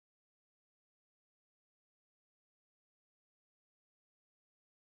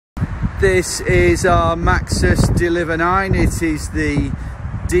This is our Maxus Deliver 9. It is the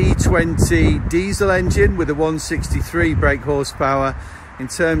D20 diesel engine with a 163 brake horsepower. In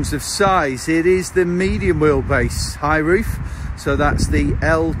terms of size, it is the medium wheelbase high roof, so that's the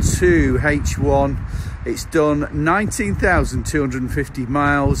L2H1. It's done 19,250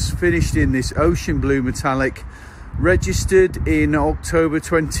 miles, finished in this ocean blue metallic, registered in October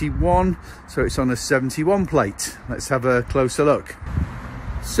 21, so it's on a 71 plate. Let's have a closer look.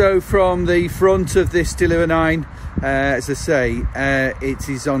 So from the front of this Deliver 9, as I say, it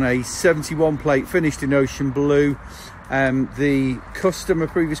is on a 71 plate, finished in ocean blue. The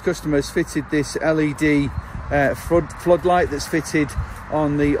previous customer has fitted this LED floodlight that's fitted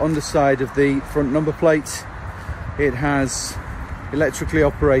on the underside of the front number plate. It has electrically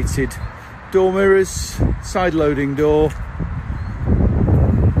operated door mirrors, side loading door,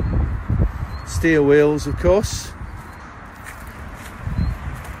 steel wheels of course.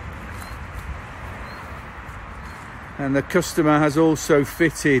 And the customer has also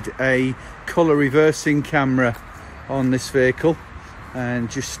fitted a colour reversing camera on this vehicle,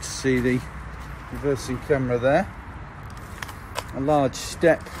 and just to see the reversing camera there, a large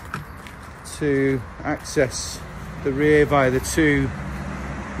step to access the rear via the two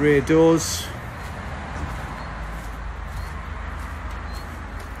rear doors.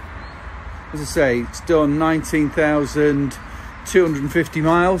 As I say, it's done 19,250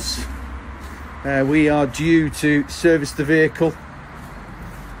 miles. We are due to service the vehicle.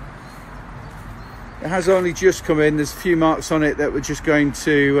 It has only just come in. There's a few marks on it that we're just going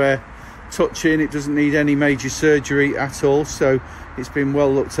to touch in. It doesn't need any major surgery at all, so it's been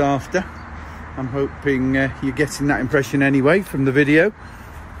well looked after. I'm hoping you're getting that impression anyway from the video.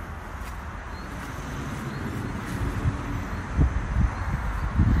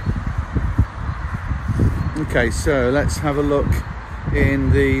 Okay, so let's have a look in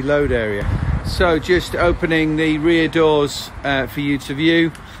the load area. So just opening the rear doors for you to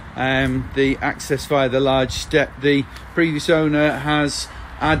view the access via the large step. The previous owner has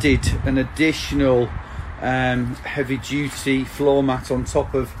added an additional heavy duty floor mat on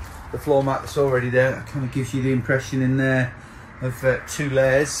top of the floor mat that's already there. That kind of gives you the impression in there of two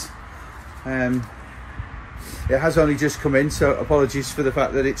layers. It has only just come in, so apologies for the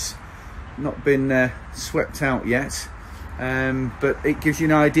fact that it's not been swept out yet. But it gives you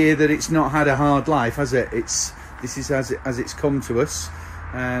an idea that it's not had a hard life, has it? This is as it's come to us,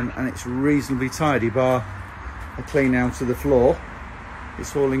 and it's reasonably tidy bar a clean out of the floor.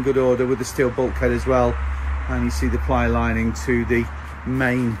 It's all in good order with the steel bulkhead as well, and you see the ply lining to the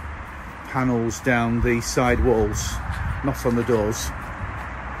main panels down the side walls, not on the doors.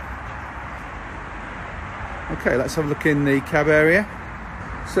 Okay, let's have a look in the cab area.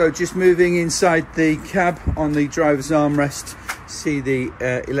 So just moving inside the cab, on the driver's armrest, see the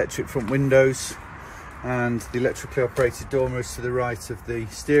electric front windows and the electrically operated door mirrors to the right of the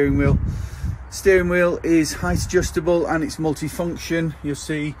steering wheel. Steering wheel is height adjustable and it's multifunction. You'll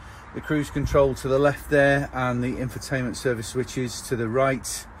see the cruise control to the left there and the infotainment service switches to the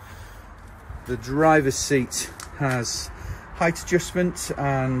right. The driver's seat has height adjustment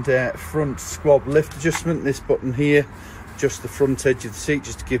and front squab lift adjustment. This button here, just the front edge of the seat,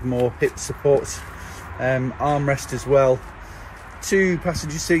 just to give more hip support. Armrest as well. Two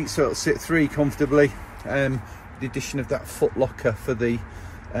passenger seats, so it'll sit three comfortably. The addition of that foot locker for the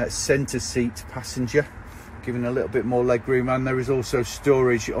centre seat passenger, giving a little bit more leg room, and there is also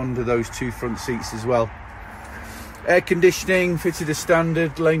storage under those two front seats as well. Air conditioning fitted as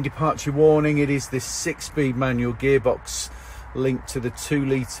standard, lane departure warning. It is this 6-speed manual gearbox linked to the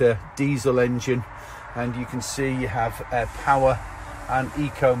 2-litre diesel engine, and you can see you have power and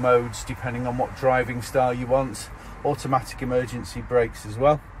eco modes depending on what driving style you want. Automatic emergency brakes as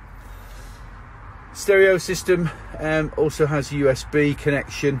well. Stereo system also has USB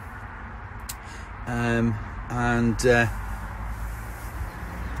connection, and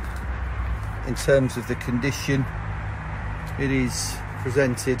in terms of the condition, it is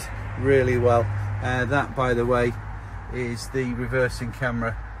presented really well. That, by the way, is the reversing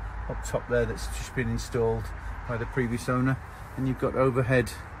camera up top there that's just been installed by the previous owner, and you've got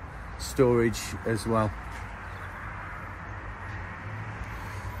overhead storage as well.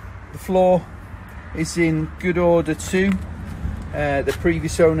 The floor is in good order too. The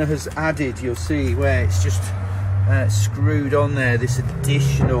previous owner has added, you'll see where it's just screwed on there, this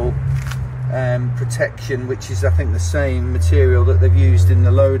additional protection, which is I think the same material that they've used in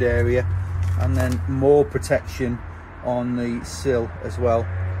the load area, and then more protection on the sill as well.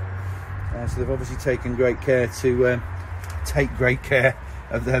 So they've obviously taken great care to take great care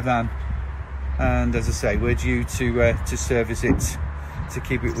of their van, and as I say, we're due to service it to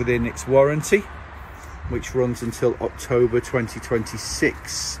keep it within its warranty, which runs until October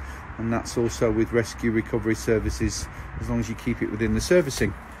 2026, and that's also with rescue recovery services as long as you keep it within the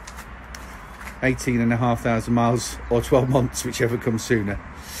servicing. 18,500 miles or 12 months, whichever comes sooner.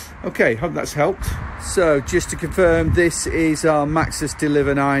 Okay, hope that's helped. So just to confirm, this is our Maxus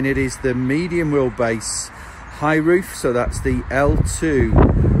Deliver 9. It is the medium wheelbase high roof, so that's the L2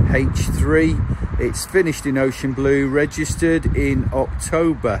 H3. It's finished in ocean blue, registered in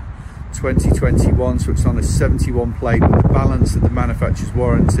October 2021, so it's on a 71 plate with the balance of the manufacturer's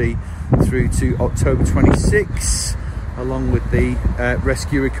warranty through to October 26, along with the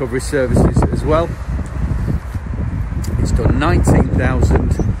rescue recovery services as well. It's done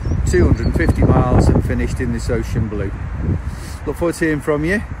 19,250 miles and finished in this ocean blue. Look forward to hearing from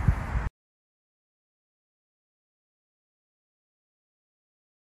you.